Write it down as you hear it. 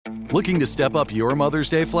Looking to step up your Mother's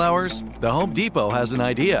Day flowers? The Home Depot has an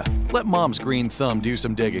idea. Let Mom's green thumb do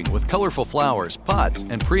some digging with colorful flowers, pots,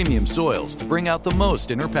 and premium soils to bring out the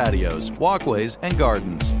most in her patios, walkways, and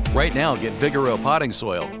gardens. Right now, get Vigoro potting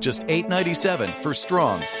soil, just $8.97 for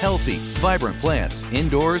strong, healthy, vibrant plants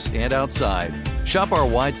indoors and outside. Shop our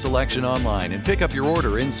wide selection online and pick up your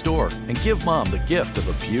order in-store and give Mom the gift of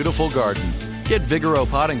a beautiful garden. Get Vigoro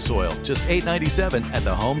potting soil, just $8.97 at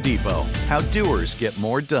the Home Depot. How doers get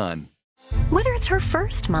more done. Whether it's her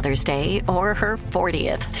first Mother's Day or her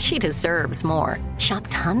 40th, she deserves more. Shop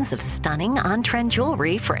tons of stunning on-trend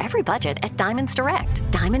jewelry for every budget at Diamonds Direct.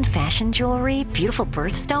 Diamond fashion jewelry, beautiful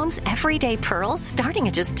birthstones, everyday pearls starting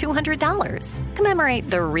at just $200. Commemorate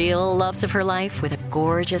the real loves of her life with a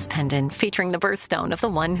gorgeous pendant featuring the birthstone of the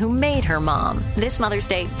one who made her mom. This Mother's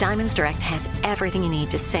Day, Diamonds Direct has everything you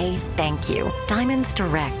need to say thank you. Diamonds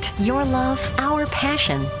Direct. Your love, our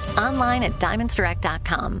passion. Online at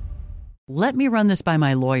diamondsdirect.com. "Let me run this by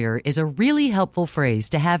my lawyer" is a really helpful phrase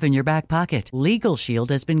to have in your back pocket. Legal Shield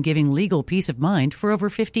has been giving legal peace of mind for over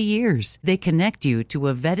 50 years. They connect you to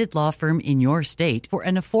a vetted law firm in your state for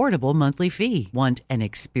an affordable monthly fee. Want an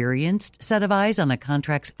experienced set of eyes on a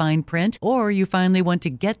contract's fine print? Or you finally want to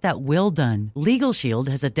get that will done? Legal Shield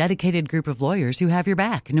has a dedicated group of lawyers who have your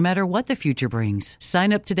back, no matter what the future brings.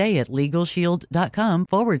 Sign up today at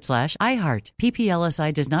LegalShield.com/iHeart.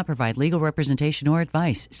 PPLSI does not provide legal representation or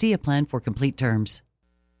advice. See a plan for complete terms.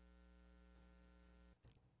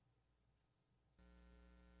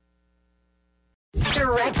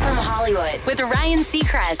 Direct from Hollywood with Ryan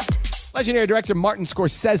Seacrest. Legendary director Martin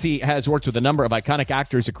Scorsese has worked with a number of iconic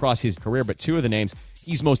actors across his career, but two of the names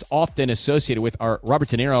he's most often associated with are Robert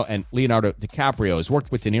De Niro and Leonardo DiCaprio. His work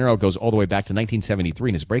with De Niro goes all the way back to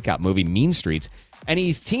 1973 in his breakout movie Mean Streets, and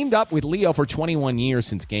he's teamed up with Leo for 21 years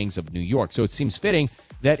since Gangs of New York. So it seems fitting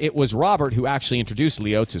that it was Robert who actually introduced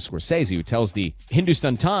Leo to Scorsese, who tells the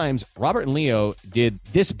Hindustan Times, "Robert and Leo did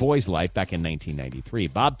This Boy's Life back in 1993.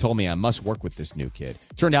 Bob told me I must work with this new kid.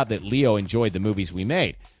 Turned out that Leo enjoyed the movies we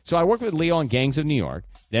made. So I worked with Leo on Gangs of New York.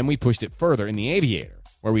 Then we pushed it further in The Aviator,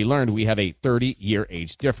 where we learned we have a 30-year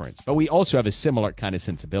age difference. But we also have a similar kind of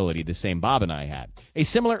sensibility, the same Bob and I had. A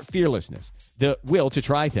similar fearlessness, the will to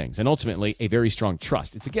try things, and ultimately a very strong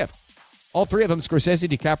trust. It's a gift." All three of them, Scorsese,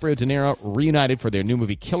 DiCaprio, De Niro, reunited for their new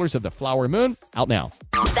movie Killers of the Flower Moon, out now.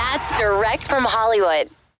 That's direct from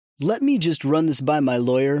Hollywood. "Let me just run this by my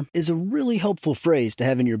lawyer" is a really helpful phrase to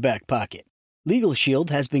have in your back pocket. Legal Shield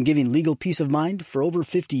has been giving legal peace of mind for over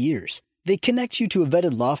 50 years. They connect you to a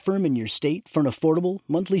vetted law firm in your state for an affordable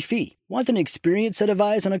monthly fee. Want an experienced set of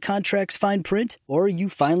eyes on a contract's fine print? Or you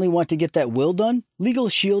finally want to get that will done? Legal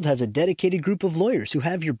Shield has a dedicated group of lawyers who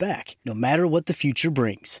have your back, no matter what the future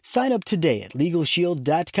brings. Sign up today at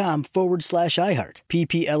LegalShield.com/iHeart.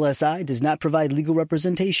 PPLSI does not provide legal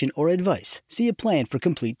representation or advice. See a plan for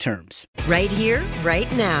complete terms. Right here,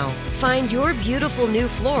 right now. Find your beautiful new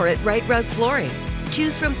floor at Right Rug Flooring.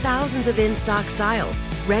 Choose from thousands of in-stock styles,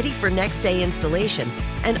 ready for next day installation,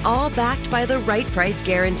 and all backed by the right price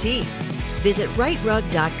guarantee. Visit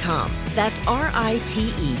rightrug.com. That's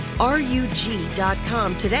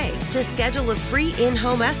RITERUG.com today to schedule a free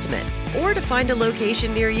in-home estimate or to find a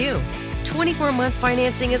location near you. 24-month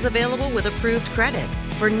financing is available with approved credit.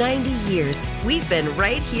 For 90 years, we've been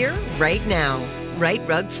right here, right now. Right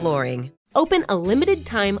Rug Flooring. Open a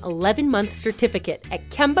limited-time 11-month certificate at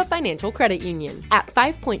Kemba Financial Credit Union. At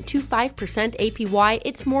 5.25% APY,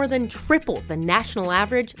 it's more than triple the national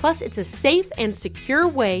average, plus it's a safe and secure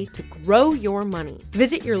way to grow your money.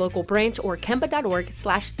 Visit your local branch or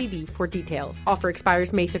kemba.org/CD for details. Offer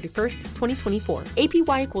expires May 31st, 2024.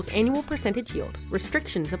 APY equals annual percentage yield.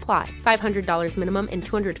 Restrictions apply. $500 minimum and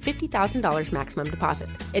 $250,000 maximum deposit.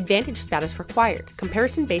 Advantage status required.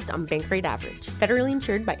 Comparison based on bank rate average. Federally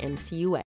insured by NCUA.